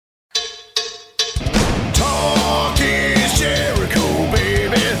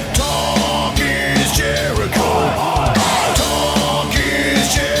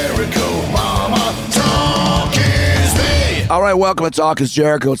right, welcome to Talk is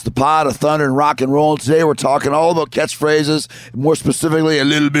Jericho. It's the pod of thunder and rock and roll. Today we're talking all about catchphrases, more specifically a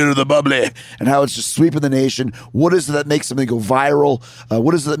little bit of the bubbly and how it's just sweeping the nation. What is it that makes something go viral?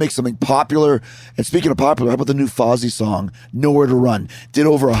 What is it that makes something popular? And speaking of popular, how about the new Fozzy song, Nowhere to Run? Did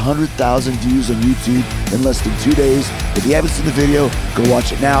over 100,000 views on YouTube in less than 2 days. If you haven't seen the video, go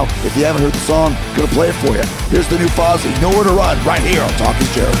watch it now. If you haven't heard the song, I'm going to play it for you. Here's the new Fozzy, Nowhere to Run, right here on Talk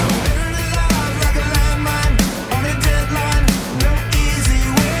is Jericho.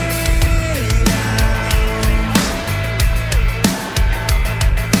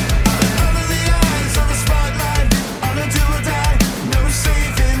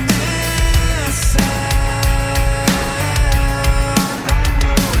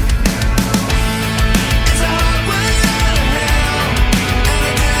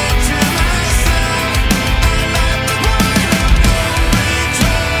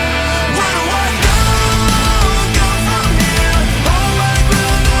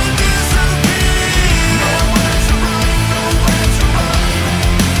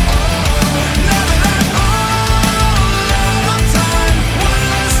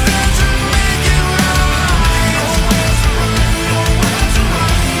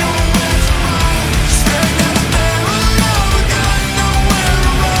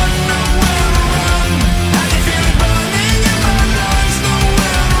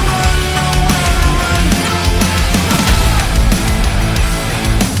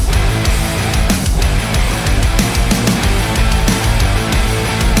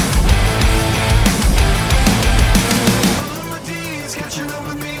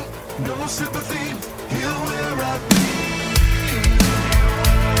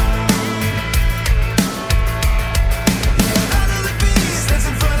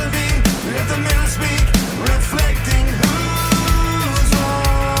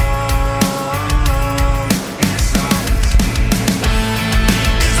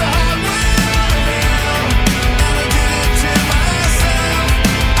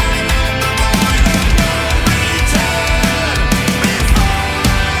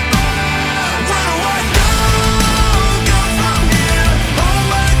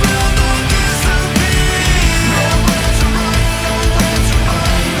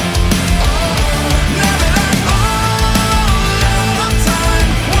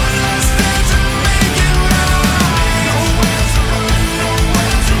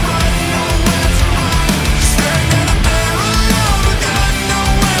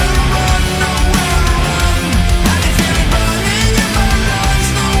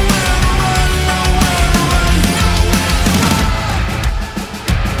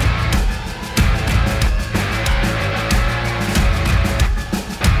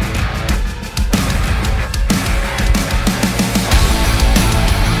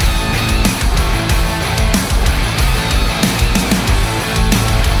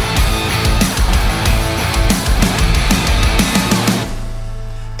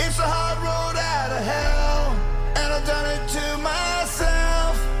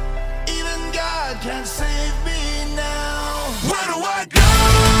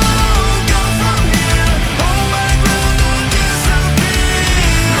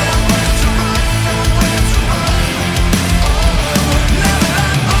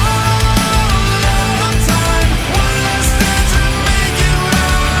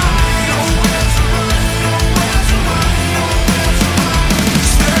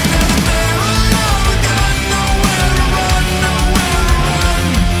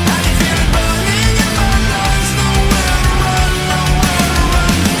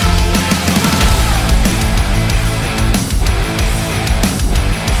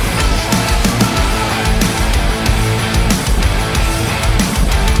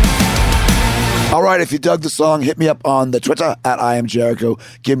 All right, if you dug the song, hit me up on the Twitter at I Am Jericho.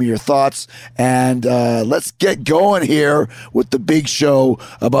 Give me your thoughts. And let's get going here with the big show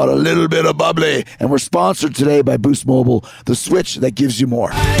about a little bit of bubbly. And we're sponsored today by Boost Mobile, the switch that gives you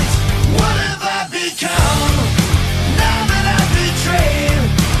more. What have I become now that I've betrayed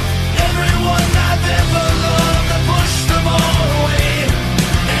everyone I've ever loved? I pushed them all away,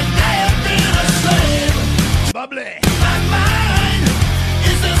 and I have been a slave. Bubbly. My mind,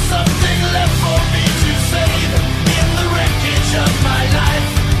 is there something left for me to save in the wreckage of my life?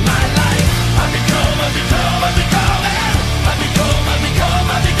 My life. I become it.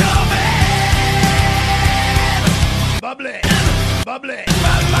 Bubbly. Bubbly.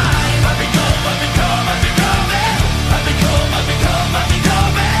 My mind. I become it.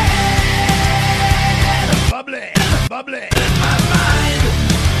 Bubbly. My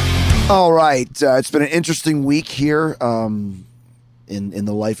mind. All right, it's been an interesting week here in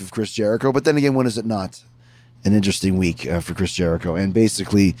the life of Chris Jericho, but then again, when is it not? an interesting week for Chris Jericho. And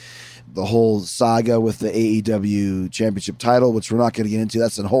basically, the whole saga with the AEW championship title, which we're not going to get into.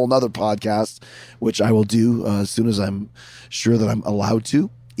 That's a whole nother podcast, which I will do as soon as I'm sure that I'm allowed to,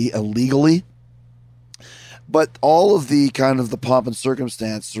 illegally. But all of the kind of the pomp and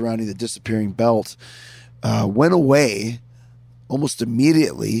circumstance surrounding the disappearing belt went away almost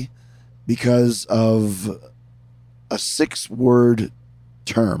immediately because of a 6-word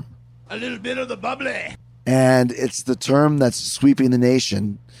term. A little bit of the bubbly. And it's the term that's sweeping the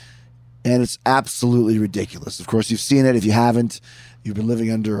nation, and it's absolutely ridiculous. Of course, you've seen it. If you haven't, you've been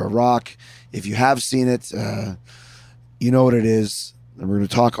living under a rock. If you have seen it, you know what it is. And we're going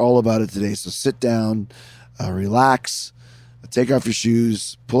to talk all about it today. So sit down, relax, take off your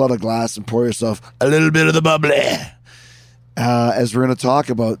shoes, pull out a glass, and pour yourself a little bit of the bubbly. As we're going to talk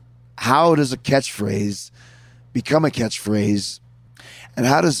about how does a catchphrase become a catchphrase, and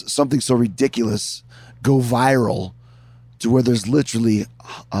how does something so ridiculous go viral to where there's literally,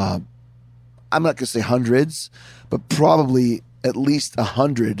 I'm not going to say hundreds, but probably at least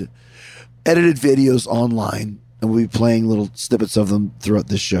 100 edited videos online, and we'll be playing little snippets of them throughout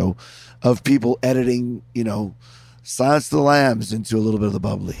this show, of people editing, Silence of the Lambs into a little bit of the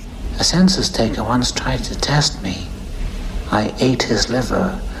bubbly. A census taker once tried to test me. I ate his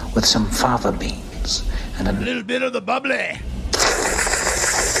liver with some fava beans and a little bit of the bubbly.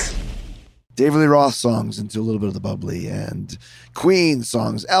 David Lee Roth songs into a little bit of the bubbly, and Queen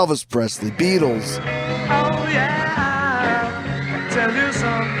songs, Elvis Presley, Beatles. Oh yeah, I'll tell you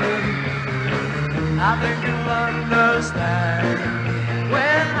something. I think you'll understand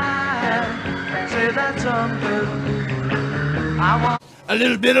when I say that something. I want a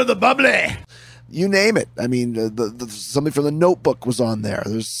little bit of the bubbly. You name it. I mean, something from The Notebook was on there.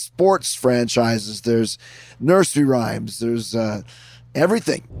 There's sports franchises. There's nursery rhymes. There's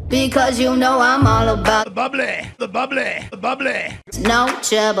everything. Because I'm all about the bubbly, the bubbly, the bubbly. No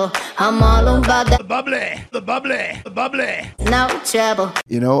trouble. I'm all about that. The bubbly, the bubbly, the bubbly. No trouble.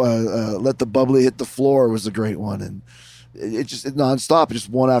 Let the bubbly hit the floor was a great one, and it nonstop, just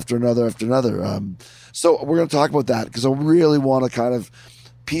one after another after another. So we're going to talk about that because I really want to kind of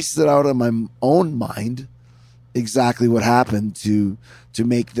piece it out in my own mind exactly what happened to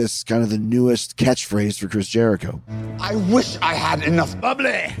make this kind of the newest catchphrase for Chris Jericho. I wish I had enough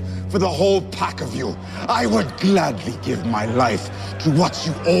bubbly for the whole pack of you. I would gladly give my life to watch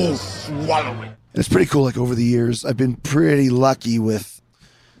you all swallow it. And it's pretty cool. Like over the years, I've been pretty lucky with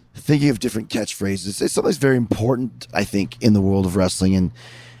thinking of different catchphrases. It's something that's very important, I think, in the world of wrestling, and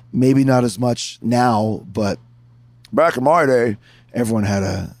maybe not as much now, but back in my day, everyone had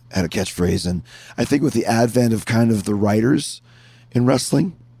a catchphrase. And I think with the advent of kind of the writers in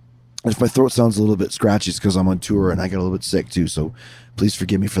wrestling, and if my throat sounds a little bit scratchy, it's because I'm on tour and I got a little bit sick too, so please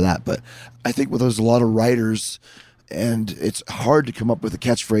forgive me for that. But I think there's a lot of writers, and it's hard to come up with a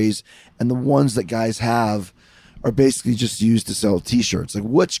catchphrase, and the ones that guys have are basically just used to sell t-shirts. Like,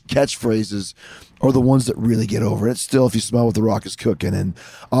 which catchphrases are the ones that really get over? And it's still, if you smell what the Rock is cooking, and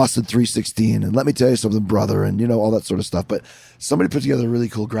Austin 316, and let me tell you something, brother, and all that sort of stuff. But somebody put together a really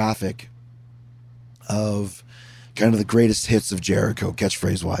cool graphic of kind of the greatest hits of Jericho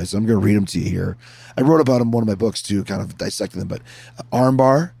catchphrase wise. I'm going to read them to you here. I wrote about them in one of my books too, kind of dissecting them. But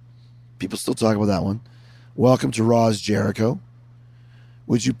armbar, people still talk about that one. Welcome to Raw's Jericho.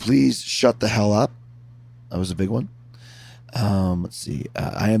 Would you please shut the hell up? That was a big one. Let's see.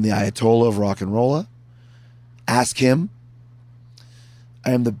 I am the Ayatollah of rock and rolla. Ask him.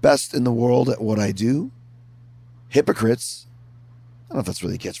 I am the best in the world at what I do. Hypocrites. I don't know if that's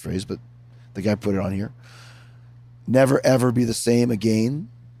really a catchphrase, but the guy put it on here. Never ever be the same again.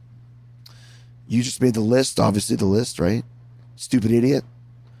 You just made the list. Obviously the list, right? Stupid idiot.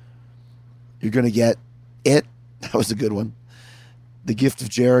 You're going to get it. That was a good one. The gift of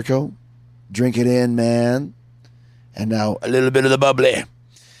Jericho. Drink it in, man. And now a little bit of the bubbly.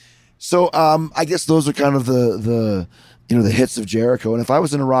 So I guess those are kind of the hits of Jericho. And if I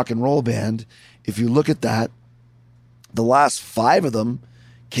was in a rock and roll band, if you look at that, the last 5 of them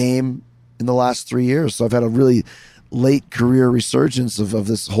came in the last 3 years. So I've had a really late career resurgence of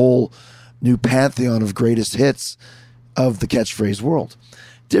this whole new pantheon of greatest hits of the catchphrase world.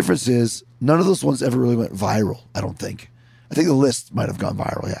 Difference is none of those ones ever really went viral, I don't think. I think the list might have gone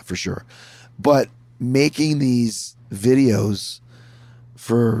viral, yeah, for sure. But making these videos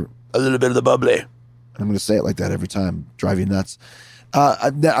for a little bit of the bubbly, and I'm going to say it like that every time, drive you nuts.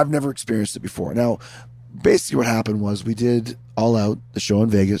 I've never experienced it before. Now, basically what happened was we did All Out, the show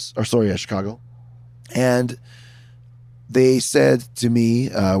in Chicago. And they said to me,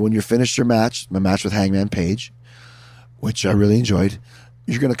 when you're finished your match, my match with Hangman Page, which I really enjoyed,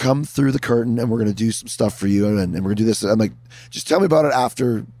 you're going to come through the curtain and we're going to do some stuff for you. And we're going to do this. I'm like, just tell me about it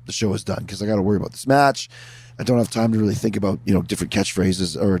after the show is done, because I got to worry about this match. I don't have time to really think about, different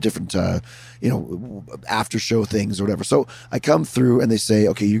catchphrases or different, after show things or whatever. So I come through and they say,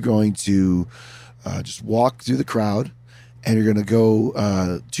 okay, you're going to just walk through the crowd and you're going to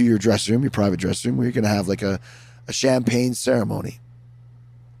go to your dressing room, your private dressing room, where you're going to have like a champagne ceremony.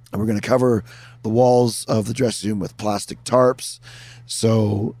 And we're going to cover the walls of the dressing room with plastic tarps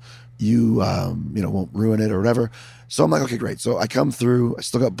so you, won't ruin it or whatever. So I'm like, okay, great. So I come through. I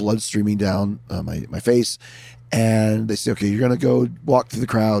still got blood streaming down my face. And they say, okay, you're going to go walk through the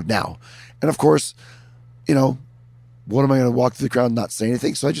crowd now. And of course, what am I going to walk through the crowd and not say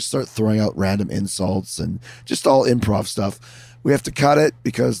anything? So I just start throwing out random insults and just all improv stuff. We have to cut it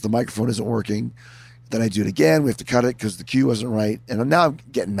because the microphone isn't working. Then I do it again. We have to cut it because the cue wasn't right. And now I'm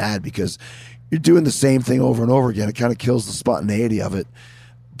getting mad because you're doing the same thing over and over again. It kind of kills the spontaneity of it.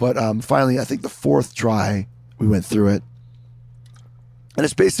 But finally, I think the fourth try, we went through it. And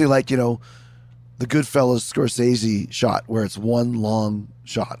it's basically like, the Goodfellas Scorsese shot where it's one long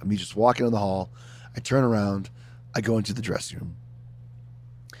shot. I mean, just walking in the hall. I turn around. I go into the dressing room.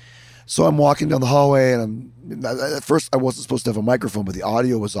 So I'm walking down the hallway, and at first I wasn't supposed to have a microphone, but the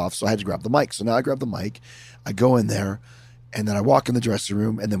audio was off, so I had to grab the mic. So now I grab the mic, I go in there, and then I walk in the dressing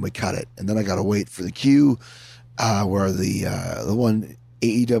room, and then we cut it. And then I got to wait for the cue where the one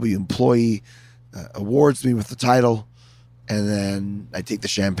AEW employee awards me with the title, and then I take the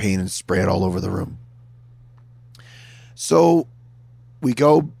champagne and spray it all over the room. So we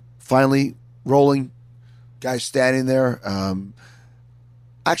go, finally rolling, guys standing there.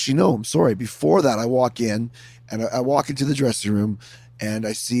 Actually, no, I'm sorry. Before that, I walk in, and I walk into the dressing room, and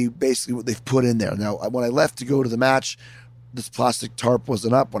I see basically what they've put in there. Now, when I left to go to the match, this plastic tarp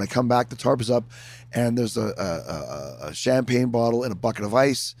wasn't up. When I come back, the tarp is up, and there's a champagne bottle and a bucket of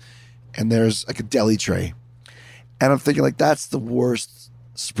ice, and there's like a deli tray. And I'm thinking, like, that's the worst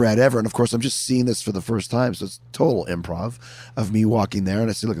spread ever. And of course, I'm just seeing this for the first time, so it's total improv of me walking there, and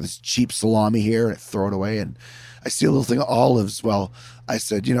I see, look at this cheap salami here, and I throw it away, and I see a little thing of olives. Well, I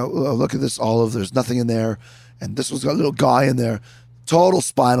said, look at this olive. There's nothing in there. And this was a little guy in there. Total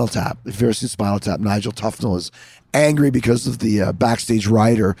Spinal Tap. If you've ever seen Spinal Tap, Nigel Tufnell is angry because of the backstage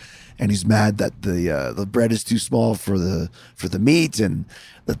rider, and he's mad that the bread is too small for the meat, and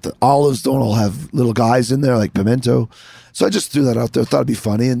that the olives don't all have little guys in there like pimento. So I just threw that out there. Thought it'd be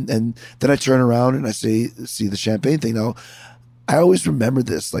funny, and then I turn around and I see the champagne thing. Now, I always remember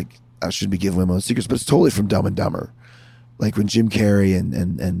this. Like, I shouldn't be giving away my own secrets, but it's totally from Dumb and Dumber. Like when Jim Carrey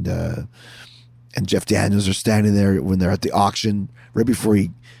and Jeff Daniels are standing there when they're at the auction right before he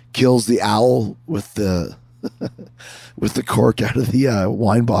kills the owl with the with the cork out of the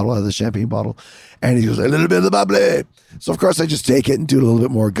wine bottle, out of the champagne bottle, and he goes, a little bit of the bubbly. So of course I just take it and do it a little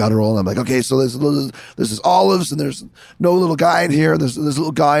bit more guttural, and I'm like, okay, so there's this olives, and there's no little guy in here, and there's this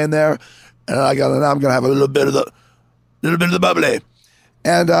little guy in there, and now I'm gonna have a little bit of the bubbly.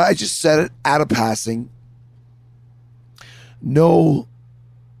 And I just said it at a passing. No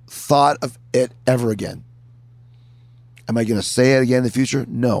thought of it ever again. Am I going to say it again in the future?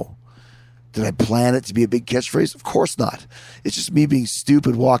 No. Did I plan it to be a big catchphrase? Of course not. It's just me being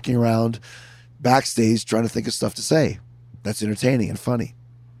stupid, walking around backstage trying to think of stuff to say. That's entertaining and funny.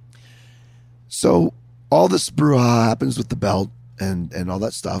 So all this brouhaha happens with the belt and all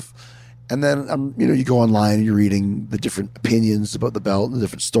that stuff. And then, you go online and you're reading the different opinions about the belt and the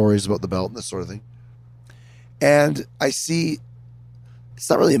different stories about the belt and this sort of thing. And I see, it's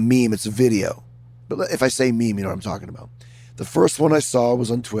not really a meme, it's a video. But if I say meme, you know what I'm talking about. The first one I saw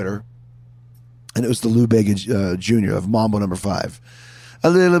was on Twitter, and it was the Lou Bega Jr. of Mambo No. 5. A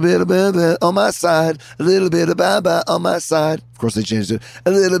little bit of baba on my side, a little bit of baba on my side. Of course, they changed it.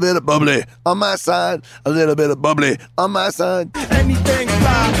 A little bit of bubbly on my side, a little bit of bubbly on my side. Anything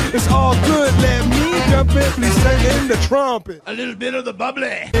fly, it's all good. Let me jump in, please sing in the trumpet. A little bit of the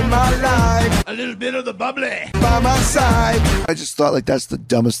bubbly in my life, a little bit of the bubbly by my side. I just thought, like, that's the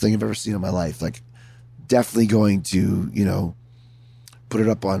dumbest thing I've ever seen in my life. Like, definitely going to, put it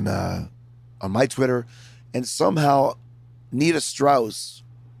up on my Twitter, and somehow Nita Strauss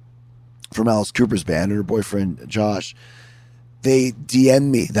from Alice Cooper's band and her boyfriend Josh, they DM'd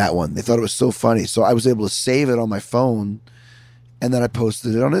me that one. They thought it was so funny. So I was able to save it on my phone, and then I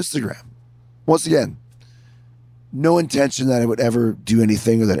posted it on Instagram. Once again, no intention that I would ever do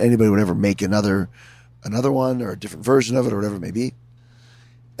anything or that anybody would ever make another one or a different version of it or whatever it may be.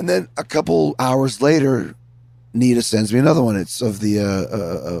 And then a couple hours later, Nita sends me another one. It's of the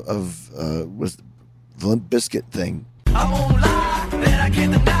was the Limp Bizkit thing. I won't lie, that I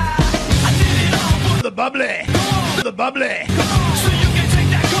can't deny. I did it all for the bubbly, the bubbly. So you can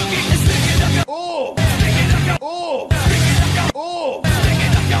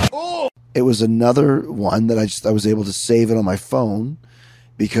It was another one that I was able to save it on my phone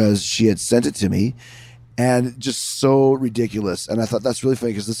because she had sent it to me, and just so ridiculous. And I thought that's really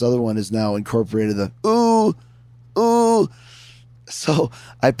funny because this other one is now incorporated the ooh. So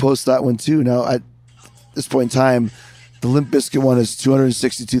I post that one too. Now at this point in time, the Limp Bizkit one has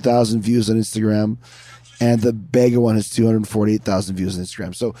 262,000 views on Instagram, and the Bega one has 248,000 views on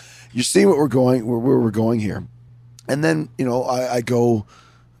Instagram. So you're seeing where we're going here. And then, I go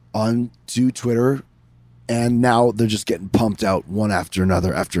on to Twitter, and now they're just getting pumped out one after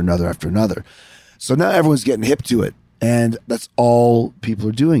another, after another, after another. So now everyone's getting hip to it, and that's all people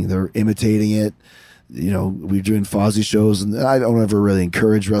are doing. They're imitating it. We're doing Fozzy shows, and I don't ever really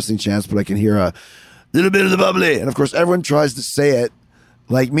encourage wrestling chants, but I can hear a little bit of the bubbly. And of course, everyone tries to say it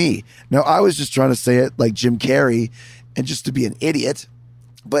like me. Now, I was just trying to say it like Jim Carrey and just to be an idiot,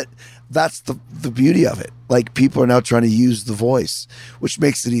 but that's the beauty of it. Like, people are now trying to use the voice, which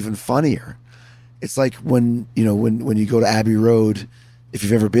makes it even funnier. It's like when you go to Abbey Road, if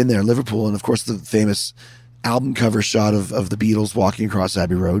you've ever been there in Liverpool, and of course the famous album cover shot of the Beatles walking across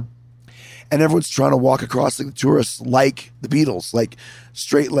Abbey Road, and everyone's trying to walk across like the tourists like the Beatles, like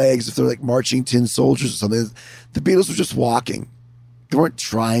straight legs, if they're like marching tin soldiers or something. The Beatles were just walking. They weren't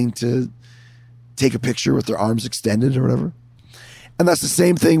trying to take a picture with their arms extended or whatever. And that's the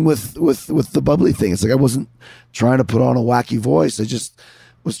same thing with the bubbly thing. It's like I wasn't trying to put on a wacky voice. I just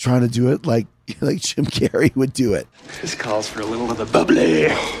was trying to do it like Jim Carrey would do it. This calls for a little of the bubbly.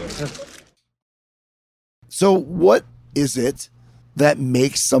 So what is it that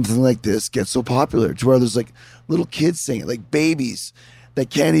makes something like this get so popular to where there's like little kids singing, like babies that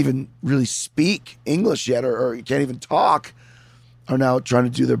can't even really speak English yet or can't even talk are now trying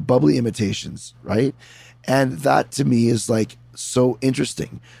to do their bubbly imitations, right? And that to me is like so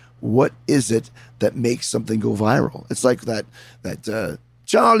interesting. What is it that makes something go viral? It's like that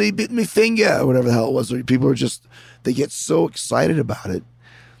Charlie bit me finger or whatever the hell it was. Where people are just, they get so excited about it,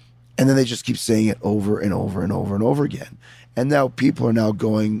 and then they just keep saying it over and over and over and over again. And now people are now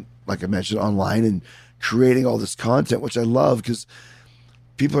going, like I mentioned, online and creating all this content, which I love because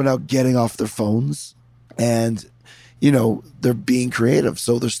people are now getting off their phones and, they're being creative.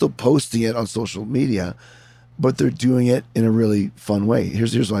 So they're still posting it on social media, but they're doing it in a really fun way.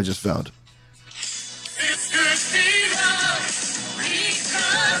 Here's what I just found. It's Christina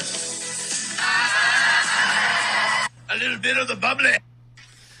because a little bit of the bubbly.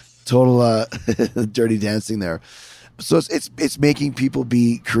 Total dirty dancing there. So it's making people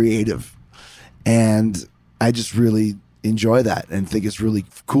be creative, and I just really enjoy that and think it's really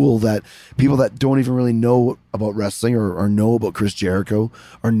cool that people that don't even really know about wrestling or know about Chris Jericho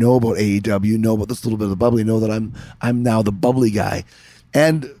or know about AEW, know about this little bit of the bubbly, know that I'm now the bubbly guy.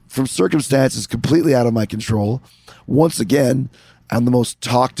 And from circumstances completely out of my control, once again, I'm the most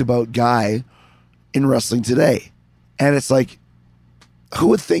talked about guy in wrestling today. And it's like, who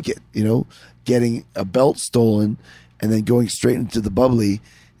would think it, getting a belt stolen and then going straight into the bubbly.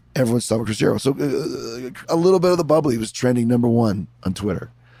 Everyone's talking about Chris Jericho. So a little bit of the bubbly was trending #1 on Twitter.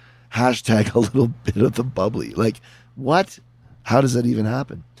 Hashtag a little bit of the bubbly. Like, what? How does that even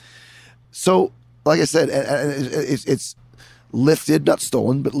happen? So, like I said, it's lifted, not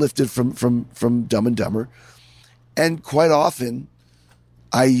stolen, but lifted from Dumb and Dumber. And quite often,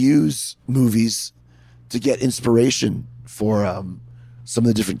 I use movies to get inspiration for some of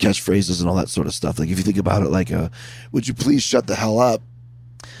the different catchphrases and all that sort of stuff. Like, if you think about it, like, would you please shut the hell up?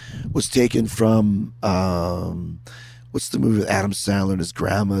 Was taken from what's the movie with Adam Sandler and his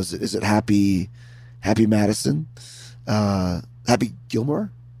grandma? Is it Happy Madison? Happy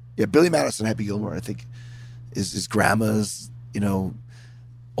Gilmore? Yeah, Billy Madison, Happy Gilmore, I think, is his grandma's,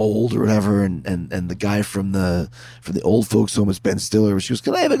 old or whatever, and the guy from the old folks home is Ben Stiller. She goes,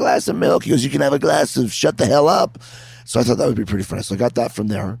 "Can I have a glass of milk?" He goes, "You can have a glass of shut the hell up." So I thought that would be pretty funny. So I got that from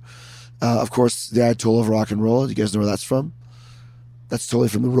there. Of course, the Ayatollah of Rock and Roll. Do you guys know where that's from? That's totally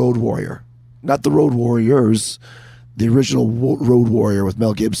from the Road Warrior. Not the Road Warriors, the original Road Warrior with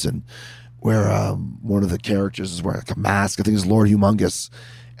Mel Gibson, where one of the characters is wearing like a mask. I think it's Lord Humongous,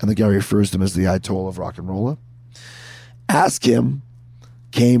 and the guy refers to him as the Ayatollah of Rock and Roll. Ask Him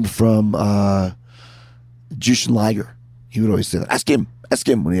came from Jushin Liger. He would always say that. Ask him,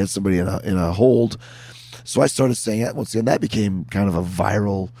 when he had somebody in a hold. So I started saying it. Once again, that became kind of a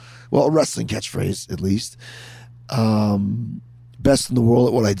viral, a wrestling catchphrase, at least. Best in the world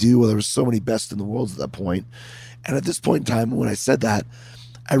at what I do. Well, there were so many best in the worlds at that point. And at this point in time, when I said that,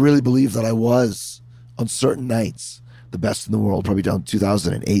 I really believed that I was, on certain nights, the best in the world, probably down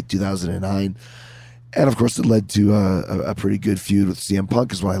 2008, 2009. And of course, it led to a pretty good feud with CM Punk,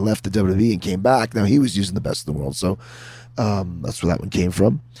 because when I left the WWE and came back, now he was using the best in the world. So that's where that one came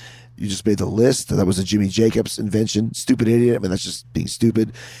from. You just made the list. That was a Jimmy Jacobs invention. Stupid idiot. I mean, that's just being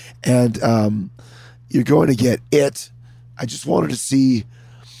stupid. And you're going to get it. I just wanted to see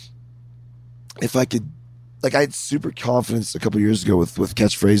if I could, like, I had super confidence a couple years ago with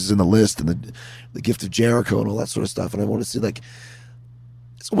catchphrases in the list and the gift of Jericho and all that sort of stuff. And I want to see, like,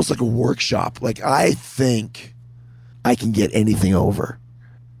 it's almost like a workshop. Like, I think I can get anything over,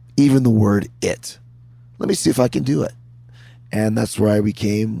 even the word it. Let me see if I can do it. And that's where I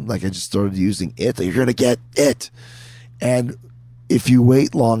became, like, I just started using it. Like, you're going to get it. And if you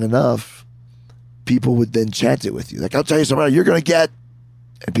wait long enough, people would then chant it with you. Like, I'll tell you something, you're going to get,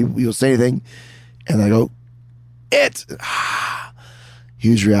 and people, you'll say anything, and I go, it.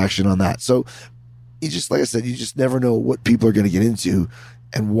 Huge reaction on that. So you just, like I said, you just never know what people are going to get into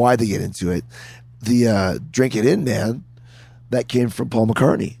and why they get into it. The Drink It In Man, that came from Paul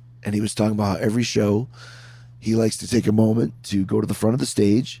McCartney. And he was talking about how every show he likes to take a moment to go to the front of the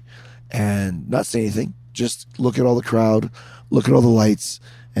stage and not say anything, just look at all the crowd, look at all the lights,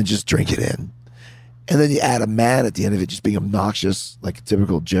 and just drink it in. And then you add a man at the end of it, just being obnoxious, like a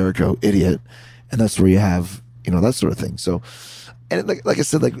typical Jericho idiot. And that's where you have, you know, that sort of thing. So, and like I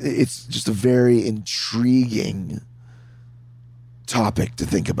said, like, it's just a very intriguing topic to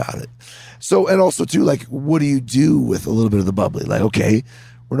think about it. So, and also too, like, what do you do with a little bit of the bubbly? Like, okay,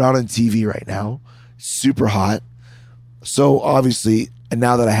 we're not on TV right now. Super hot. So obviously, and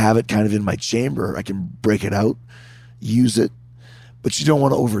now that I have it kind of in my chamber, I can break it out, use it, but you don't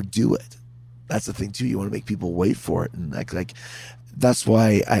want to overdo it. That's the thing too. You want to make people wait for it. And like that's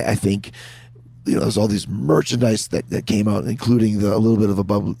why I think, you know, there's all these merchandise that came out, including a little bit of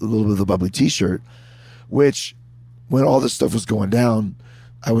the bubbly t-shirt, which when all this stuff was going down,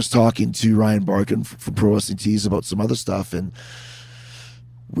 I was talking to Ryan Barkin from Pro Wrestling Tees about some other stuff, and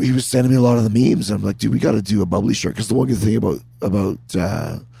he was sending me a lot of the memes. And I'm like, dude, we got to do a bubbly shirt. Because the one good thing about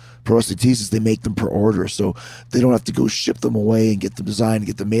Pro Wrestling Tees is they make them per order. So they don't have to go ship them away and get them designed and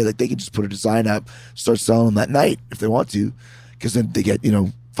get them made. Like, they can just put a design up, start selling them that night if they want to. Because then they get,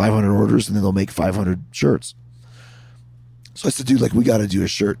 500 orders, and then they'll make 500 shirts. So I said, dude, like, we got to do a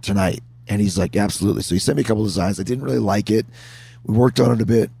shirt tonight. And he's like, absolutely. So he sent me a couple of designs. I didn't really like it. We worked on it a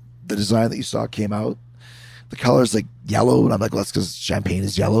bit. The design that you saw came out. The color is like yellow, and I'm like, well, that's because champagne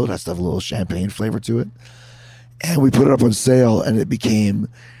is yellow. It has to have a little champagne flavor to it. And we put it up on sale, and it became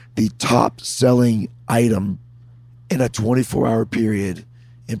the top-selling item in a 24-hour period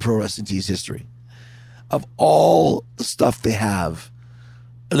in Pro Wrestling Tees history. Of all the stuff they have,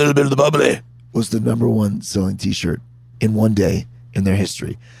 a little bit of the bubbly was the #1 selling T-shirt in one day in their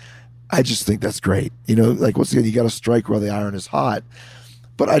history. I just think that's great. Like, once again, you got to strike while the iron is hot.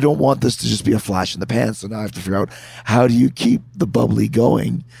 But I don't want this to just be a flash in the pan. So now I have to figure out, how do you keep the bubbly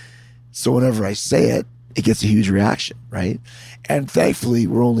going so whenever I say it, it gets a huge reaction, right? And thankfully,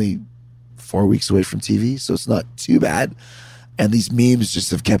 we're only 4 weeks away from TV, so it's not too bad. And these memes just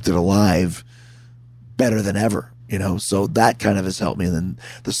have kept it alive better than ever, So that kind of has helped me. And then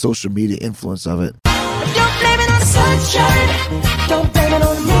the social media influence of it. Don't blame it on the sunshine. Don't blame it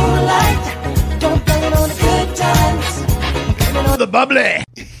on the moonlight. Don't blame it on the good times. The bubbly.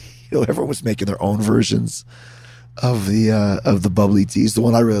 Everyone was making their own versions of the bubbly teas. The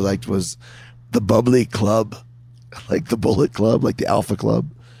one I really liked was the Bubbly Club, like the Bullet Club, like the Alpha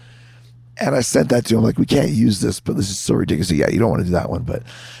Club. And I sent that to him, like, we can't use this, but this is so ridiculous. So, yeah, you don't want to do that one. But,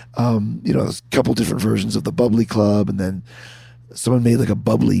 there's a couple different versions of the Bubbly Club. And then someone made like a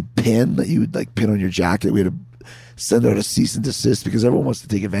bubbly pin that you would like pin on your jacket. We had to send out a cease and desist because everyone wants to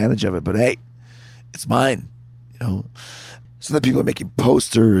take advantage of it. But hey, it's mine, So then people are making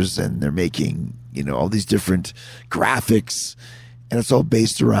posters, and they're making, all these different graphics, and it's all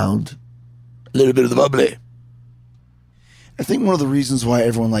based around a little bit of the bubbly. I think one of the reasons why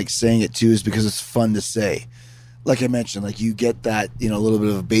everyone likes saying it too is because it's fun to say. Like I mentioned, like, you get that, a little bit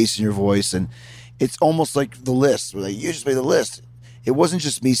of a bass in your voice, and it's almost like the list. Like, you just made the list. It wasn't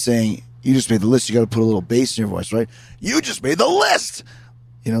just me saying, you just made the list. You got to put a little bass in your voice, right? You just made the list.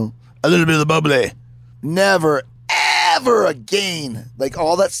 A little bit of the bubbly. Never, ever again. Like,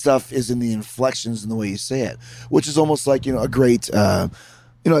 all that stuff is in the inflections and the way you say it, which is almost like, a great,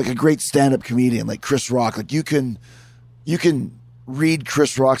 like a great stand-up comedian like Chris Rock. Like, you can read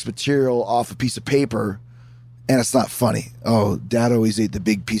Chris Rock's material off a piece of paper and it's not funny. Oh, Dad always ate the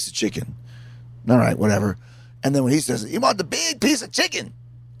big piece of chicken. All right, whatever. And then when he says, you want the big piece of chicken?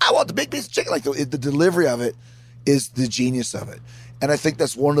 I want the big piece of chicken. Like, the delivery of it is the genius of it. And I think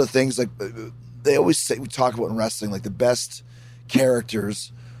that's one of the things, like, they always say, we talk about in wrestling, like, the best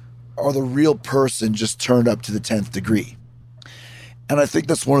characters are the real person just turned up to the 10th degree. And I think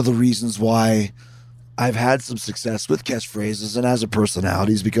that's one of the reasons why I've had some success with catchphrases and as a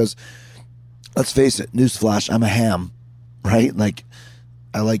personality is because, let's face it, newsflash, I'm a ham, right? Like,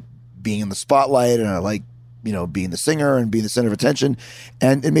 I like being in the spotlight and I like, being the singer and being the center of attention,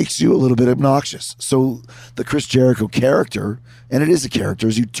 and it makes you a little bit obnoxious. So the Chris Jericho character, and it is a character,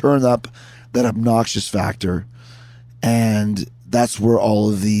 is you turn up that obnoxious factor, and that's where all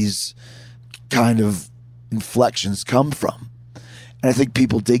of these kind of inflections come from. And I think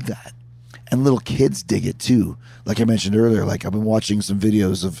people dig that. And little kids dig it too. Like I mentioned earlier, like I've been watching some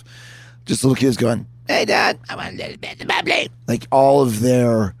videos of just little kids going, "Hey Dad, I want a little bit of bubbly." Like all of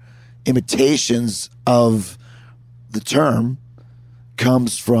their imitations of the term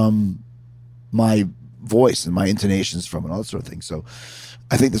comes from my voice and my intonations from it, all that sort of thing. So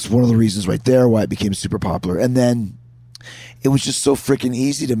I think that's one of the reasons right there why it became super popular. And then it was just so freaking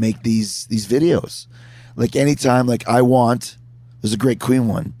easy to make these videos. Like anytime, like there's a great Queen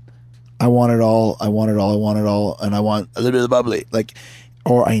one. I want it all, I want it all, I want it all, and I want a little bit of bubbly. Like,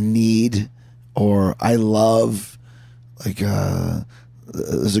 or I need, or I love, like,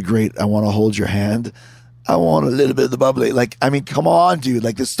 there's a great, I want to hold your hand. I want a little bit of the bubbly. Like, I mean, come on, dude.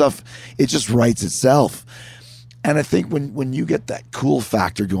 Like this stuff, it just writes itself. And I think when you get that cool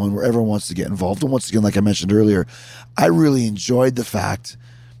factor going where everyone wants to get involved, and once again, like I mentioned earlier, I really enjoyed the fact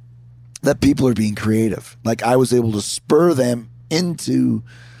that people are being creative. Like I was able to spur them into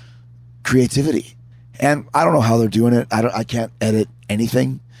creativity. And I don't know how they're doing it. I can't edit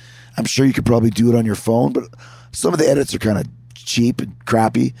anything. I'm sure you could probably do it on your phone, but some of the edits are kind of cheap and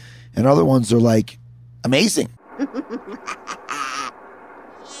crappy, and other ones are like amazing.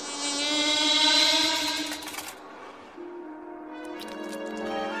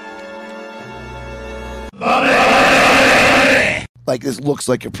 Like this looks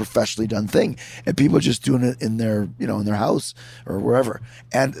like a professionally done thing, and people are just doing it in their, in their house or wherever.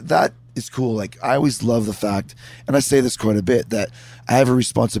 And that is cool. Like I always love the fact, and I say this quite a bit, that I have a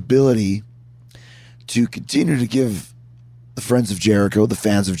responsibility to continue to give the friends of Jericho, the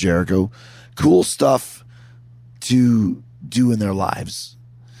fans of Jericho, cool stuff to do in their lives.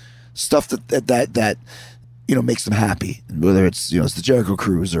 Stuff that makes them happy. Whether it's, it's the Jericho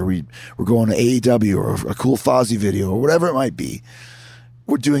Cruise, or we're going to AEW, or a cool Fozzy video, or whatever it might be.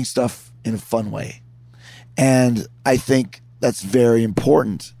 We're doing stuff in a fun way. And I think that's very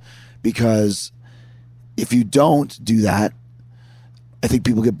important, because if you don't do that, I think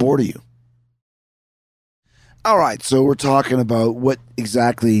people get bored of you. All right, so we're talking about what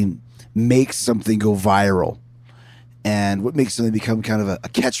exactly makes something go viral, and what makes something become kind of a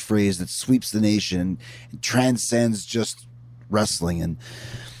catchphrase that sweeps the nation and transcends just wrestling. And,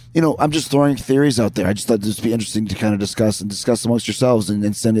 I'm just throwing theories out there. I just thought this would be interesting to kind of discuss amongst yourselves,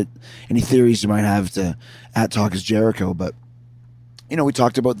 and send it any theories you might have to @TalkIsJericho. But, we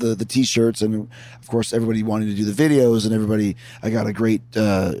talked about the T-shirts, and of course everybody wanted to do the videos, and I got a great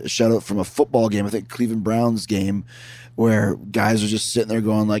shout out from a football game, I think Cleveland Browns game, where guys are just sitting there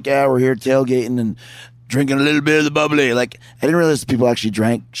going like, yeah, we're here tailgating and drinking a little bit of the bubbly. Like, I didn't realize people actually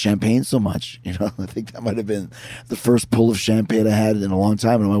drank champagne so much. I think that might have been the first pull of champagne I had in a long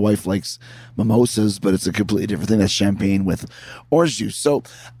time. And my wife likes mimosas, but it's a completely different thing. That's champagne with orange juice. So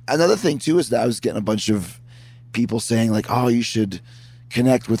another thing too is that I was getting a bunch of people saying like, oh, you should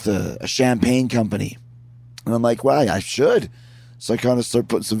connect with a champagne company. And I'm like, well, I should. So I kind of start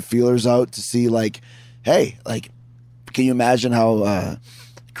putting some feelers out to see like, hey, like, can you imagine how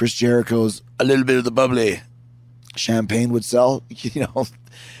Chris Jericho's a little bit of the bubbly champagne would sell?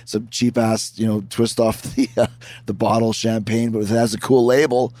 Some cheap ass, twist off the bottle champagne, but it has a cool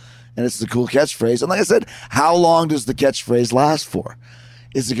label and it's a cool catchphrase. And like I said, how long does the catchphrase last for?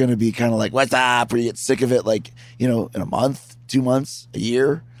 Is it going to be kind of like, what's up? Or you get sick of it like, in a month, 2 months, a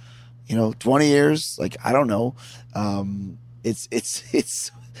year, 20 years? Like, I don't know. It's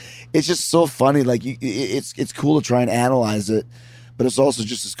just so funny. Like it's cool to try and analyze it, but it's also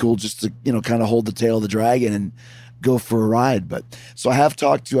just as cool just to, kind of hold the tail of the dragon and go for a ride. But so I have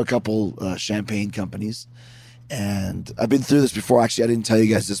talked to a couple champagne companies, and I've been through this before. Actually, I didn't tell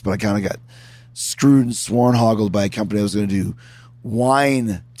you guys this, but I kind of got screwed and sworn-hoggled by a company I was going to do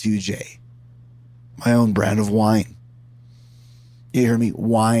Wine 2J, my own brand of wine. You hear me?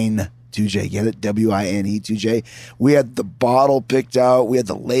 Wine 2J. Get it? WINE 2J. We had the bottle picked out. We had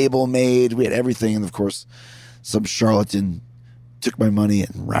the label made. We had everything. And of course, some charlatan took my money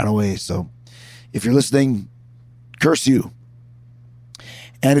and ran away. So if you're listening, curse you.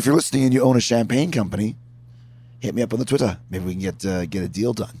 And if you're listening and you own a champagne company, hit me up on the Twitter. Maybe we can get a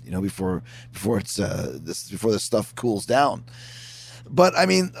deal done, before this stuff cools down. But I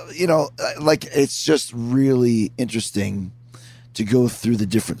mean, you know, like it's just really interesting to go through the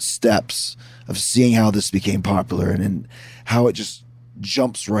different steps of seeing how this became popular and how it just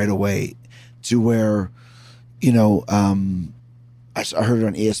jumps right away to where, you know, I heard it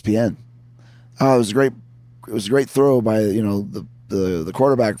on ESPN. Oh, it was a great throw by, you know, the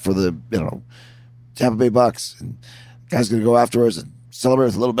quarterback for the, you know, Tampa Bay Bucks. And the guy's going to go afterwards and celebrate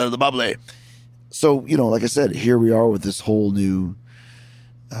with a little bit of the bubbly. So, you know, like I said, here we are with this whole new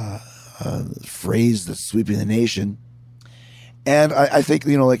phrase that's sweeping the nation. And I think,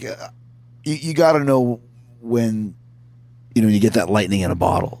 you know, like you got to know when, you know, you get that lightning in a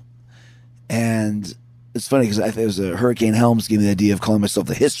bottle. And it's funny because I think it was Hurricane Helms gave me the idea of calling myself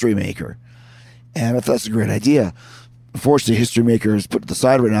the history maker. And I thought that's a great idea. Unfortunately, history maker is put to the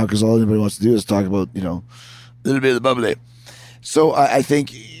side right now because all anybody wants to do is talk about, you know, a little bit of the bubbly. So I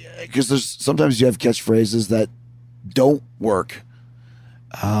think because there's sometimes you have catchphrases that don't work.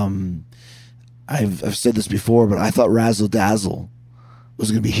 I've said this before, but I thought razzle dazzle was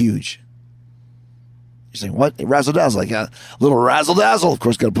going to be huge. You're saying what? Razzle dazzle, like a little razzle dazzle. Of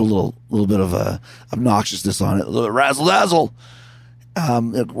course, got to put a little bit of obnoxiousness on it. A little razzle dazzle.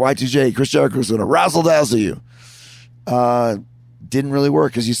 Y2J, Chris Jericho's going to razzle dazzle you. Didn't really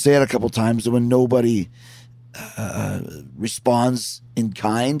work because you say it a couple times, and when nobody responds in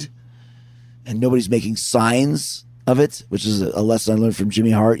kind, and nobody's making signs of it, which is a lesson I learned from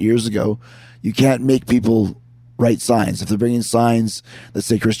Jimmy Hart years ago. You can't make people write signs. If they're bringing signs that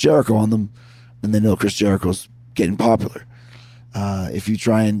say Chris Jericho on them, then they know Chris Jericho's getting popular. If you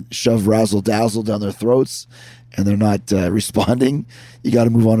try and shove razzle dazzle down their throats and they're not responding, you got to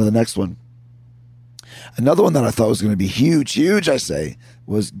move on to the next one. Another one that I thought was going to be huge, I say,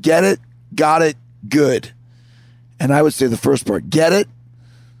 was get it, got it, good. And I would say the first part, get it,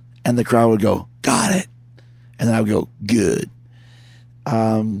 and the crowd would go, got it. And then I would go, good.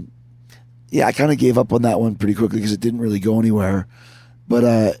 Yeah, I kind of gave up on that one pretty quickly because it didn't really go anywhere.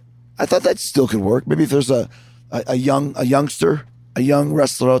 But I thought that still could work. Maybe if there's a youngster, a young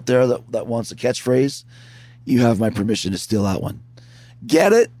wrestler out there that wants a catchphrase, you have my permission to steal that one.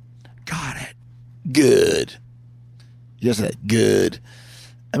 Get it? Got it. Good. You just said good.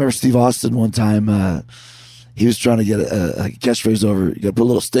 I remember Steve Austin one time, he was trying to get a catchphrase over. You got to put a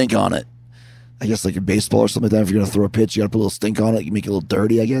little stink on it. I guess like in baseball or something like that. If you're going to throw a pitch, you got to put a little stink on it. You make it a little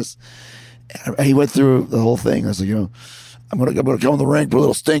dirty, I guess. And he went through the whole thing. I was like, you know, I'm gonna go in the ring, put a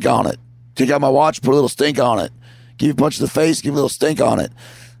little stink on it. Take out my watch, put a little stink on it. Give you a punch in the face, give a little stink on it.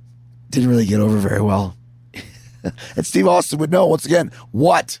 Didn't really get over very well. And Steve Austin would know, once again,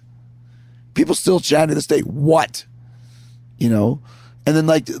 what? People still chant to this day, what? You know? And then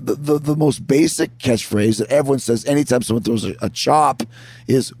like the most basic catchphrase that everyone says anytime someone throws a chop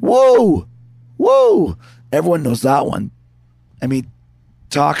is, whoa, whoa. Everyone knows that one. I mean,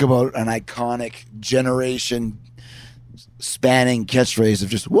 talk about an iconic generation spanning catchphrase of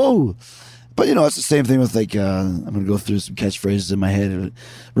just whoa. But you know, it's the same thing with like I'm gonna go through some catchphrases in my head.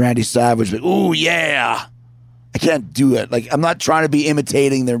 Randy Savage, like, ooh yeah. I can't do it. Like, I'm not trying to be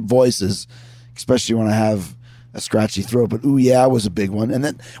imitating their voices, especially when I have a scratchy throat. But ooh yeah was a big one. And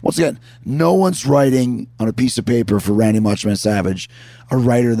then once again, no one's writing on a piece of paper for Randy Macho Man Savage, a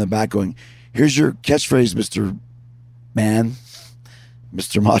writer in the back going, here's your catchphrase, Mr. Man,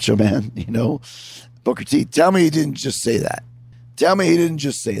 Mr. Macho Man, you know? Booker T, tell me he didn't just say that. Tell me he didn't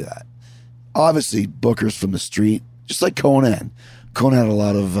just say that. Obviously, Booker's from the street, just like Conan. Conan had a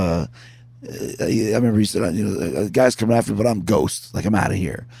lot of, I remember he said, you know, the guy's coming after me, but I'm Ghost. Like, I'm out of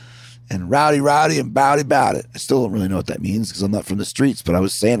here. And rowdy and bowdy bout it. I still don't really know what that means because I'm not from the streets, but I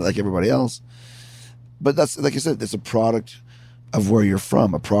was saying it like everybody else. But that's, like I said, it's a product of where you're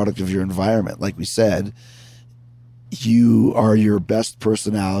from, a product of your environment. Like we said, you are your best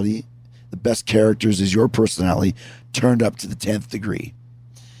personality. The best characters is your personality turned up to the 10th degree.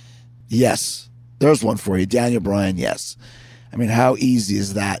 Yes, there's one for you. Daniel Bryan, yes. I mean, how easy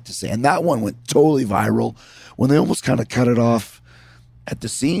is that to say? And that one went totally viral when they almost kind of cut it off at the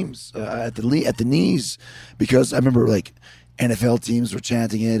seams, at the knees, because I remember like NFL teams were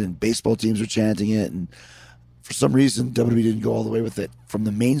chanting it and baseball teams were chanting it. And for some reason, WWE didn't go all the way with it from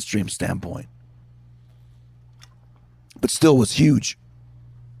the mainstream standpoint. But still was huge.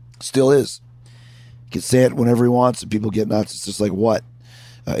 Still is. He can say it whenever he wants and people get nuts. It's just like, what?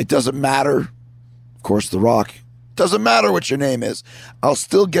 It doesn't matter. Of course, The Rock. Doesn't matter what your name is. I'll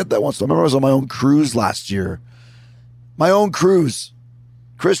still get that once. I remember I was on my own cruise last year. My own cruise.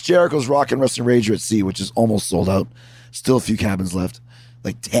 Chris Jericho's Rock and Wrestling Rager at Sea, which is almost sold out. Still a few cabins left.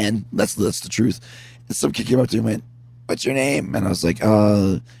 Like 10. That's the truth. And some kid came up to me and went, what's your name? And I was like,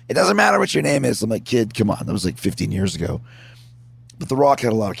 it doesn't matter what your name is. I'm like, kid, come on. That was like 15 years ago. But The Rock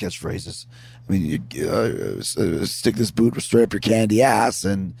had a lot of catchphrases. I mean, stick this boot straight up your candy ass,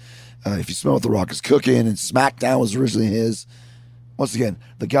 and if you smell what The Rock is cooking, and SmackDown was originally his. Once again,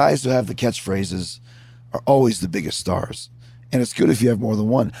 the guys who have the catchphrases are always the biggest stars. And it's good if you have more than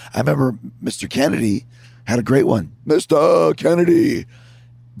one. I remember Mr. Kennedy had a great one. Mr. Kennedy.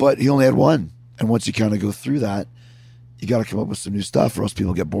 But he only had one. And once you kind of go through that, you got to come up with some new stuff or else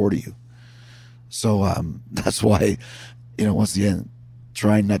people get bored of you. So that's why, once again,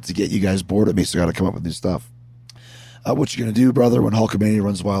 trying not to get you guys bored of me, so I got to come up with new stuff. What you going to do, brother, when Hulkamania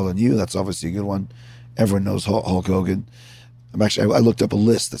runs wild on you? That's obviously a good one. Everyone knows Hulk Hogan. I looked up a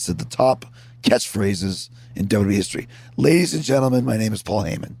list that said the top catchphrases in WWE history. Ladies and gentlemen, my name is Paul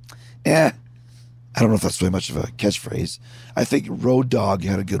Heyman. I don't know if that's very much of a catchphrase. I think Road Dogg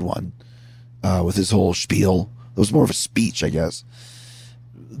had a good one with his whole spiel. It was more of a speech, I guess.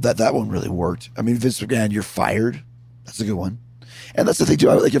 That one really worked. I mean, Vince McMahon, you're fired. That's a good one. And that's the thing, too.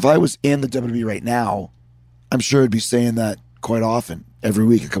 Like, if I was in the WWE right now, I'm sure I'd be saying that quite often, every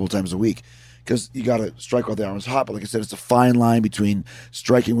week, a couple times a week. Because you got to strike while the iron is hot. But like I said, it's a fine line between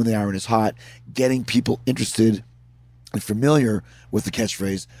striking when the iron is hot, getting people interested and familiar with the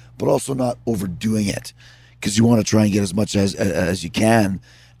catchphrase, but also not overdoing it. Because you want to try and get as much as you can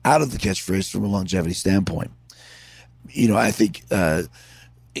out of the catchphrase from a longevity standpoint. I think,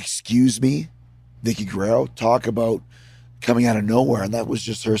 excuse me, Vicky Guerrero, talk about coming out of nowhere. And that was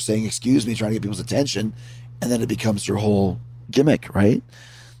just her saying, excuse me, trying to get people's attention. And then it becomes her whole gimmick, right?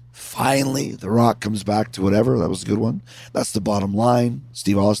 Finally, The Rock comes back to whatever. That was a good one. That's the bottom line.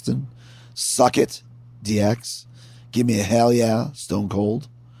 Steve Austin. Suck it, DX. Give me a hell yeah, Stone Cold.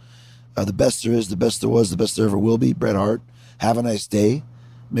 The best there is, the best there was, the best there ever will be, Bret Hart. Have a nice day,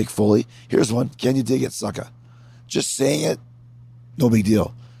 Mick Foley. Here's one. Can you dig it, sucker? Just saying it, no big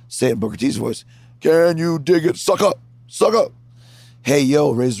deal. Say it in Booker T's voice. Can you dig it, sucker? Sucker. Hey,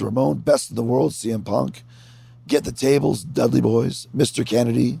 yo, Razor Ramon. Best in the world, CM Punk. Get the tables, Dudley Boys. Mr.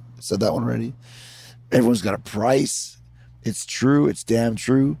 Kennedy. I said that one already. Everyone's got a price. It's true. It's damn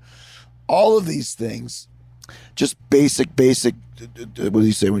true. All of these things, just basic, what do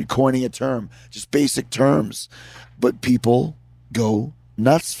you say when you're coining a term? Just basic terms. But people go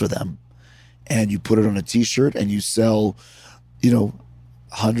nuts for them. And you put it on a t-shirt and you sell,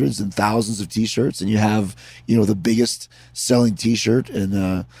 hundreds and thousands of t-shirts, and you have, the biggest selling t-shirt in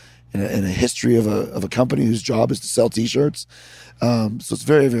a history of a company whose job is to sell t-shirts. So it's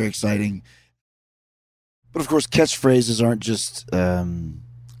very, very exciting. But of course, catchphrases aren't just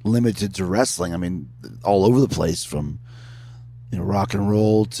limited to wrestling. I mean, all over the place, from rock and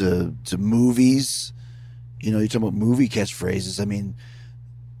roll to movies. You're talking about movie catchphrases. I mean,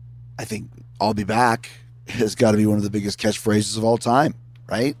 I think "I'll be back" has got to be one of the biggest catchphrases of all time,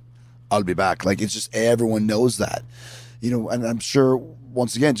 right? I'll be back. Like, it's just, everyone knows that. And I'm sure,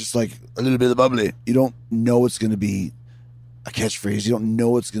 once again, just like a little bit of the bubbly, you don't know it's going to be a catchphrase. You don't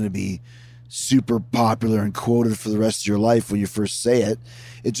know it's going to be super popular and quoted for the rest of your life when you first say it.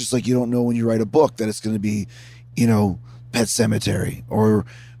 It's just like you don't know when you write a book that it's going to be, Pet Sematary. Or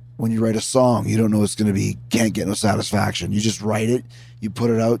when you write a song, you don't know it's going to be Can't Get No Satisfaction. You just write it, you put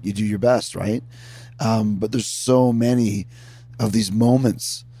it out, you do your best, right? But there's so many of these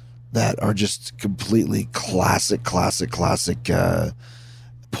moments that are just completely classic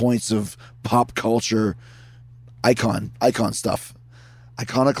points of pop culture icon stuff.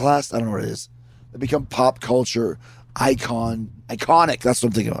 Iconoclast? I don't know what it is. They become pop culture iconic. That's what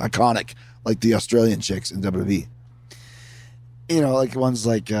I'm thinking of. Iconic. Like the Australian chicks in WWE. Like ones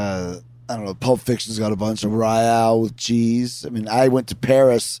like, I don't know, Pulp Fiction's got a bunch of Royale with cheese. I mean, I went to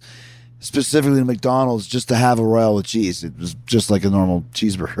Paris specifically to McDonald's just to have a Royale with cheese. It was just like a normal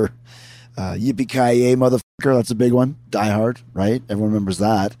cheeseburger. Yippee-ki-yay, motherfucker. That's a big one. Die Hard, right? Everyone remembers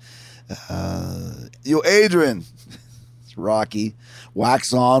that. Yo, Adrian. It's Rocky.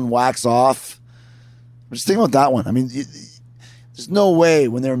 Wax on, wax off. Just think about that one. I mean, there's no way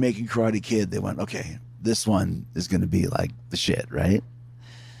when they were making Karate Kid, they went, okay, this one is going to be like the shit, right?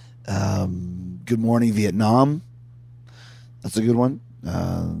 Good Morning Vietnam. That's a good one.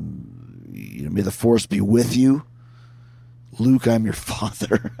 May the Force be with you. Luke, I'm your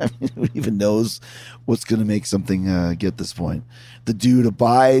father. I mean, who even knows what's going to make something get this point? The Dude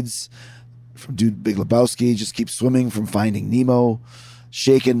Abides, from Dude Big Lebowski, just keep swimming from Finding Nemo.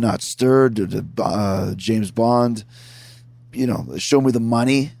 Shaken, Not Stirred, James Bond. Show Me the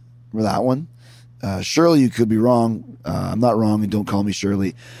Money. Remember that one? Shirley, you could be wrong. I'm not wrong, and don't call me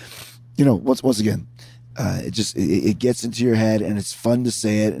Shirley. Once again, it gets into your head, and it's fun to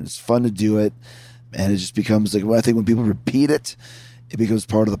say it, and it's fun to do it. And it just becomes like, I think when people repeat it, it becomes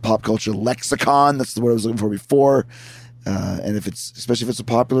part of the pop culture lexicon. That's the word I was looking for before. And especially if it's a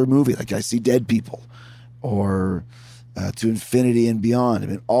popular movie, like I See Dead People or To Infinity and Beyond. I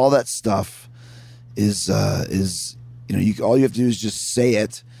mean, all that stuff is all you have to do is just say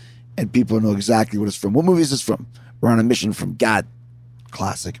it, and people know exactly what it's from. What movie is this from? We're on a mission from God.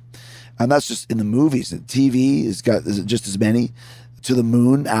 Classic. And that's just in the movies. And TV is just as many. To the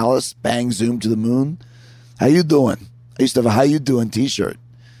Moon, Alice, bang, zoom to the moon. How you doing? I used to have a How You Doing t-shirt.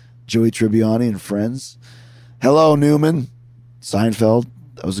 Joey Tribbiani and Friends. Hello, Newman. Seinfeld,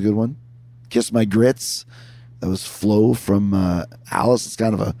 that was a good one. Kiss My Grits. That was Flo from Alice. It's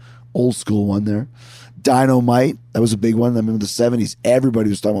kind of a old school one there. Dynamite, that was a big one. I remember the 70s. Everybody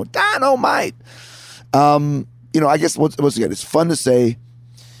was talking about Dynamite. I guess once again, it's fun to say.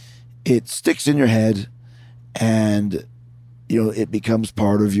 It sticks in your head, and it becomes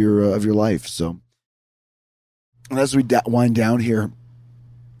part of your life. So, and as we wind down here,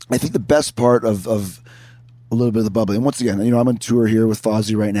 I think the best part of a little bit of the bubbly, and once again, I'm on tour here with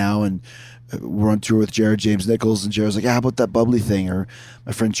Fozzy right now, and we're on tour with Jared James Nichols, and Jared's like, how about that bubbly thing? Or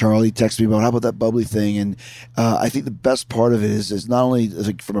my friend Charlie texts me about, how about that bubbly thing? And I think the best part of it is not only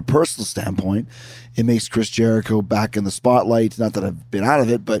like, from a personal standpoint, it makes Chris Jericho back in the spotlight. Not that I've been out of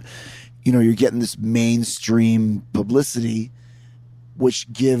it, but you're getting this mainstream publicity,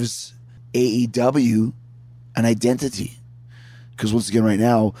 which gives AEW an identity. Because once again, right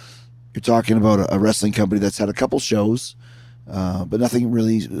now, you're talking about a wrestling company that's had a couple shows, but nothing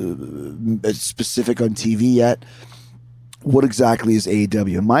really specific on TV yet. What exactly is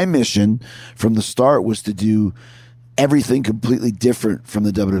AEW? And my mission from the start was to do everything completely different from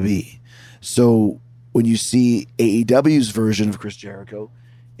the WWE. So when you see AEW's version of Chris Jericho,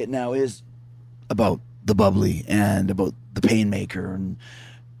 it now is about the bubbly and about the Painmaker and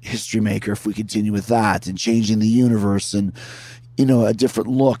History Maker, if we continue with that, and changing the universe, and a different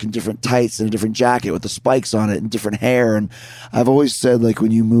look and different tights and a different jacket with the spikes on it and different hair. And I've always said, like, when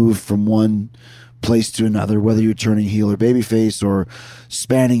you move from one place to another, whether you're turning heel or babyface or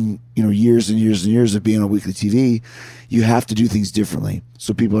spanning, years and years and years of being on weekly TV, you have to do things differently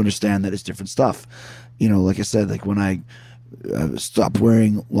so people understand that it's different stuff. Like I said, like when I stopped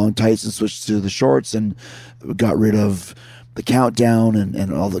wearing long tights and switched to the shorts and got rid of the countdown and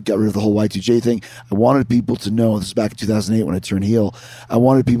got rid of the whole Y2J thing. I wanted people to know, this is back in 2008 when I turned heel, I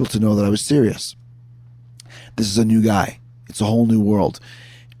wanted people to know that I was serious. This is a new guy. It's a whole new world.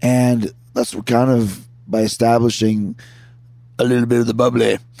 And that's what kind of, by establishing a little bit of the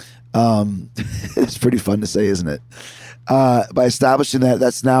bubbly, it's pretty fun to say, isn't it? By establishing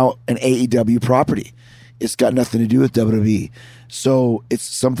that's now an AEW property. It's got nothing to do with WWE. So it's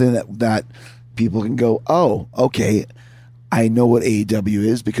something that people can go, oh, okay, I know what AEW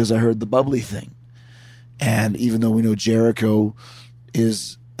is because I heard the bubbly thing. And even though we know Jericho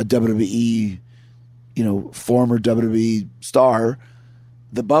is a WWE, former WWE star,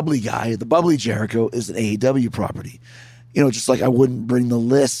 the bubbly guy, the bubbly Jericho, is an AEW property. Just like I wouldn't bring the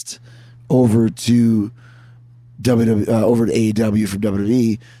list over to over to AEW from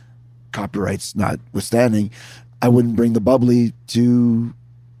WWE, copyrights notwithstanding, I wouldn't bring the bubbly to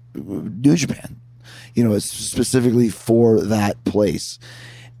New Japan. It's specifically for that place.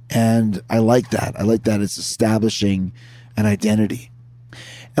 And I like that. I like that it's establishing an identity.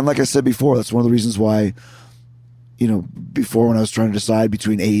 And like I said before, that's one of the reasons why, before when I was trying to decide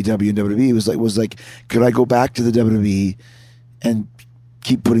between AEW and WWE, it was like, could I go back to the WWE and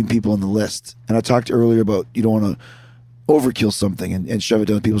keep putting people on the list? And I talked earlier about you don't want to overkill something and shove it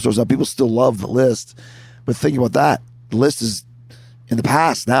down people's throats. Now, people still love the list, but think about that. The list is in the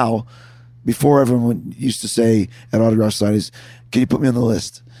past now. Before, everyone used to say at autograph signings, can you put me on the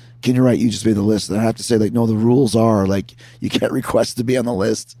list? Can you write, you just made the list? And I have to say, like, no, the rules are, like, you can't request to be on the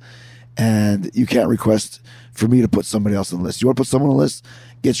list, and you can't request for me to put somebody else on the list. You want to put someone on the list?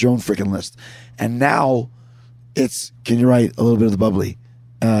 Get your own freaking list. And now it's, can you write a little bit of the bubbly?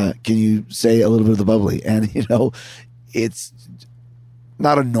 Can you say a little bit of the bubbly? And, it's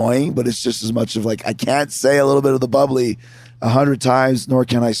not annoying, but it's just as much of like, I can't say a little bit of the bubbly 100 times, nor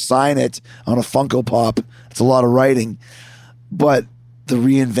can I sign it on a Funko Pop. It's a lot of writing, but the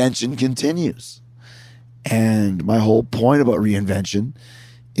reinvention continues. And my whole point about reinvention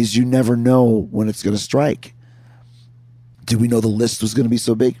is you never know when it's going to strike. Do we know the list was going to be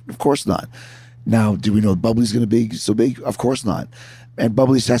so big? Of course not. Now, do we know Bubbly's going to be so big? Of course not. And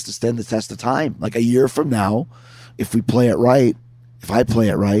Bubbly's has to stand the test of time. Like a year from now, if we play it right, if I play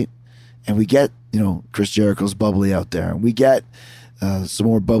it right, and we get, Chris Jericho's bubbly out there, and we get some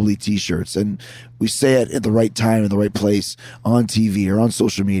more bubbly t-shirts, and we say it at the right time in the right place on TV or on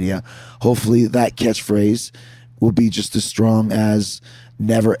social media, hopefully that catchphrase will be just as strong as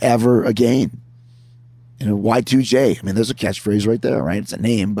never ever again. Y2J. I mean, there's a catchphrase right there, right? It's a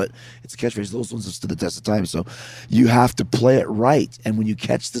name, but it's a catchphrase. Those ones have stood the test of time. So you have to play it right. And when you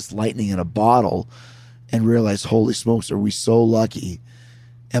catch this lightning in a bottle and realize, holy smokes, are we so lucky?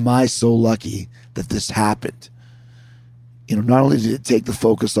 Am I so lucky that this happened? Not only did it take the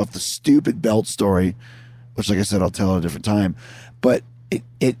focus off the stupid belt story, which, like I said, I'll tell at a different time, but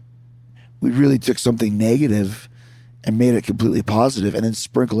we really took something negative and made it completely positive, and then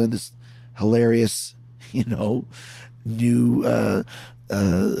sprinkle in this hilarious, new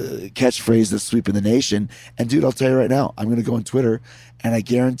catchphrase that's sweeping the nation. And dude, I'll tell you right now, I'm going to go on Twitter, and I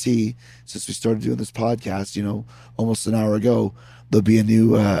guarantee, since we started doing this podcast, almost an hour ago, there'll be a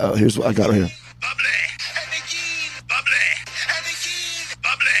new. Here's what I got right here. Bubbly.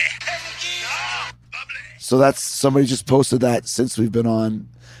 So that's, somebody just posted that since we've been on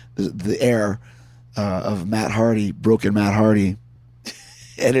the air of Matt Hardy, broken Matt Hardy,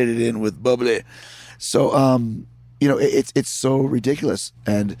 edited in with bubbly. So, it's so ridiculous,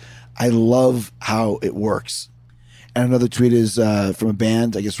 and I love how it works. And another tweet is from a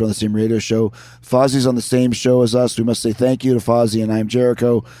band, I guess we're on the same radio show. Fozzie's on the same show as us. We must say thank you to Fozzie and I'm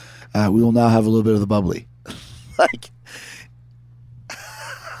Jericho. We will now have a little bit of the bubbly.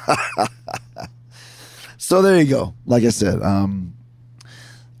 So there you go. Like I said,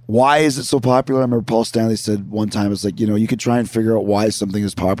 why is it so popular? I remember Paul Stanley said one time, it's like, you could try and figure out why something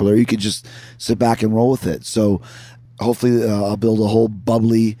is popular. You could just sit back and roll with it. So hopefully I'll build a whole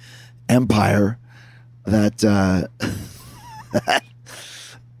bubbly empire that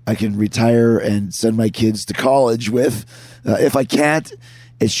I can retire and send my kids to college with. If I can't,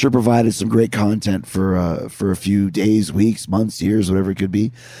 it's sure provided some great content for a few days, weeks, months, years, whatever it could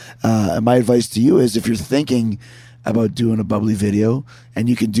be. And my advice to you is, if you're thinking about doing a bubbly video and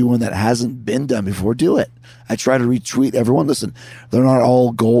you can do one that hasn't been done before, do it. I try to retweet everyone. Listen, they're not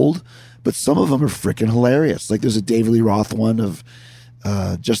all gold, but some of them are freaking hilarious. Like there's a David Lee Roth one of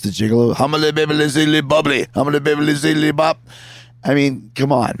Just a Gigolo. Humbly bibbly ziggly bubbly. Humbly bibbly ziggly bop. I mean,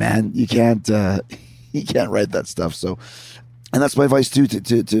 come on, man. You can't write that stuff. So, and that's my advice too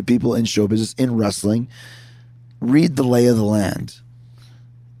to people in show business, in wrestling. Read the lay of the land.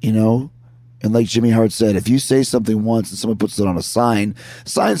 And like Jimmy Hart said, if you say something once and someone puts it on a sign,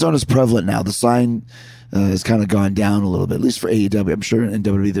 signs aren't as prevalent now. The sign has kind of gone down a little bit, at least for AEW. I'm sure in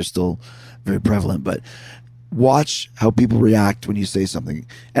WWE they're still very prevalent, but watch how people react when you say something.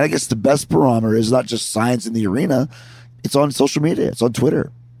 And I guess the best barometer is not just signs in the arena. It's on social media. It's on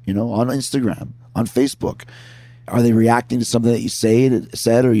Twitter, on Instagram, on Facebook. Are they reacting to something that you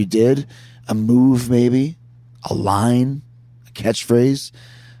said or you did? A move, maybe? A line? A catchphrase?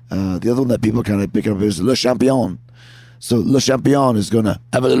 The other one that people are kind of picking up is Le Champion. So Le Champion is going to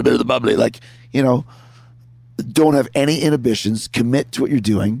have a little bit of the bubbly. Don't have any inhibitions. Commit to what you're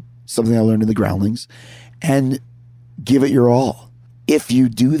doing. Something I learned in the Groundlings. And give it your all. If you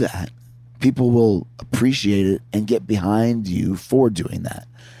do that, people will appreciate it and get behind you for doing that.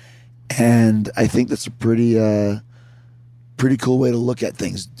 And I think that's a pretty cool way to look at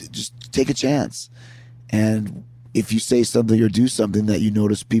things. Just take a chance. And if you say something or do something that you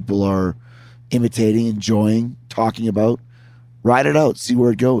notice people are imitating, enjoying, talking about, ride it out, see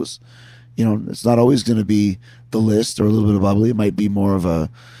where it goes. It's not always going to be the list or a little bit of bubbly. It might be more of a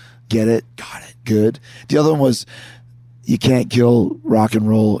get it, got it, good. The other one was, you can't kill rock and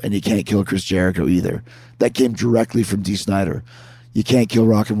roll and you can't kill Chris Jericho either. That came directly from Dee Snider. You can't kill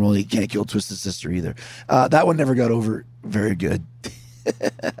rock and roll. You can't kill Twisted Sister either. That one never got over very good.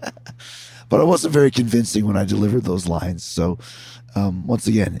 But I wasn't very convincing when I delivered those lines. So once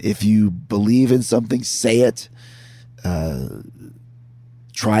again, if you believe in something, say it.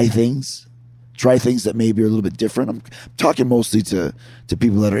 Try things that maybe are a little bit different. I'm talking mostly to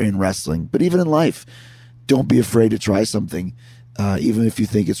people that are in wrestling, but even in life, don't be afraid to try something, even if you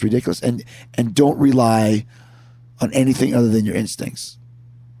think it's ridiculous. And don't rely on anything other than your instincts.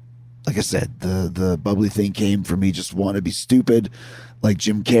 Like I said, the bubbly thing came from me just wanting to be stupid, like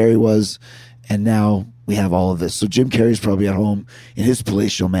Jim Carrey was, and now we have all of this. So Jim Carrey's probably at home in his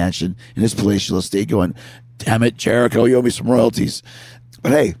palatial mansion, in his palatial estate, going, "Damn it, Jericho, you owe me some royalties."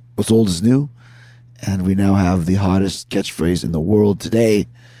 But hey, what's old is new, and we now have the hottest catchphrase in the world today.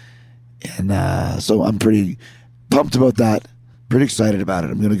 And so I'm pretty pumped about that, pretty excited about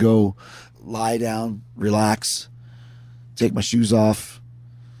it. I'm going to go lie down, relax, take my shoes off,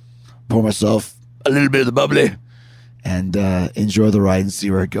 pour myself a little bit of the bubbly, and enjoy the ride and see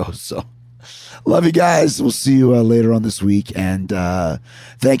where it goes. So love you guys. We'll see you later on this week. And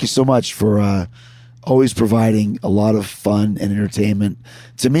thank you so much for always providing a lot of fun and entertainment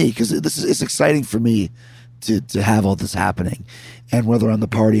to me, because it's exciting for me to have all this happening. And whether I'm the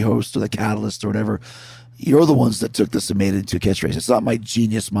party host or the catalyst or whatever, you're the ones that took this and made it into a catchphrase. It's not my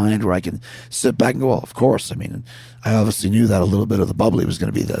genius mind where I can sit back and go, well, of course. I mean, I obviously knew that a little bit of the bubbly was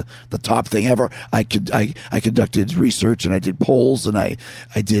going to be the top thing ever. I conducted research and I did polls and I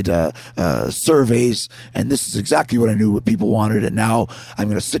did surveys, and this is exactly what I knew what people wanted. And now I'm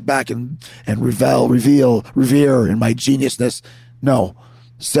going to sit back and revere in my geniusness. No,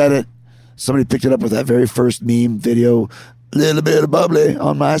 said it. Somebody picked it up with that very first meme video, little bit of bubbly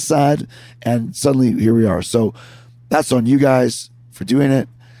on my side, and suddenly here we are. So that's on you guys for doing it.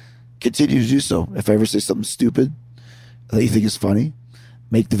 Continue to do so. If I ever say something stupid that you think is funny,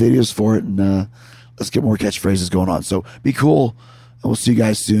 make the videos for it, and let's get more catchphrases going on. So be cool, and we'll see you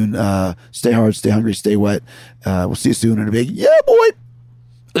guys soon. Stay hard, stay hungry, stay wet. We'll see you soon in a big, yeah, boy.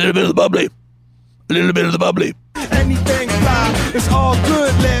 A little bit of the bubbly. A little bit of the bubbly. Anything fly, it's all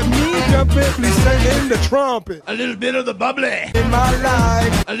good. Let me jump in, please sing in the trumpet. A little bit of the bubbly. In my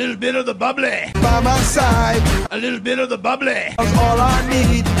life, A little bit of the bubbly. by my side, A little bit of the bubbly. that's all I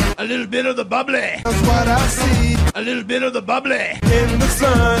need. A little bit of the bubbly. That's what I see A little bit of the bubbly. in the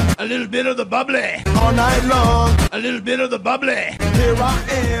sun, A little bit of the bubbly. all night long. A little bit of the bubbly. Here I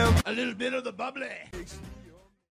am. A little bit of the bubbly.